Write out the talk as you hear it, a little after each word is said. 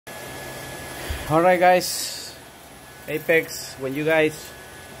All right, guys. Apex. When you guys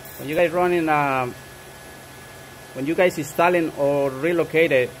running, when you guys installing or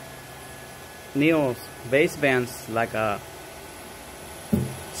relocated new basebands like a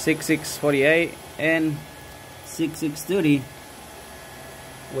 6648 and 6630,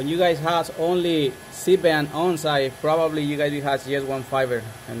 when you guys has only C-band on site, probably you guys has just one fiber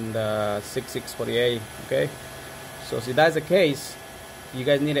and 6648. Okay, so if that's the case, you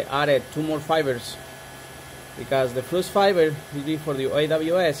guys need to add two more fibers, because the first fiber will be for the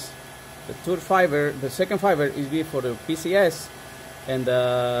AWS, the second fiber is be for the PCS, and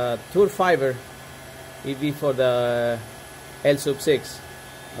the third fiber will be for the L6.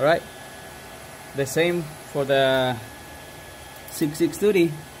 All right, the same for the 6630.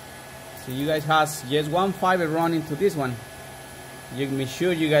 So you guys has just one fiber running to this one. You make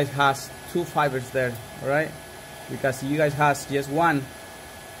sure you guys has two fibers there. All right, because you guys has just one,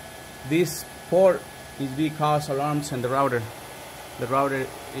 this port is because alarms and the router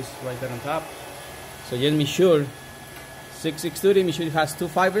is right there on top. So just make sure 6630, make sure it has two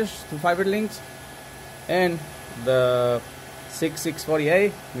fiber links, and the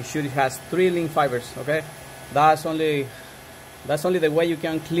 6648, make sure it has 3 link fibers. Okay, that's only the way you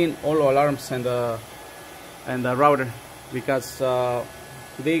can clean all alarms and the router, because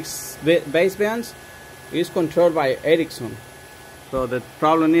these basebands is controlled by Ericsson. So the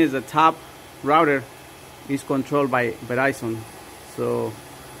problem is the top router is controlled by Verizon. So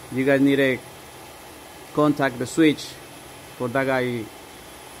you guys need to contact the switch for that guy,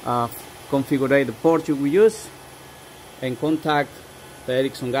 configure the port you will use, and contact the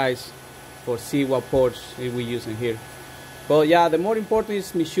Ericsson guys for see what ports we using here. But yeah, the more important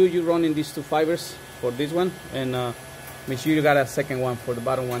is make sure you run in these two fibers for this one, and make sure you got a second one for the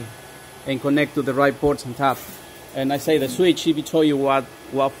bottom one, and connect to the right ports on top. And I say the switch, it will tell you what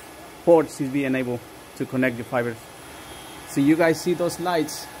ports is being able to connect the fibers. So you guys see those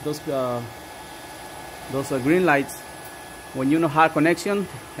lights, those green lights. When you know hard connection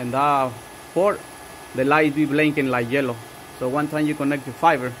and that port, the light will be blinking like yellow. So one time you connect the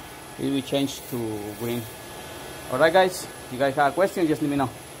fiber, it will change to green. All right, guys. If you guys have a question, just let me know.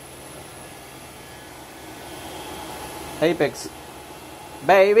 Apex,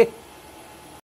 baby.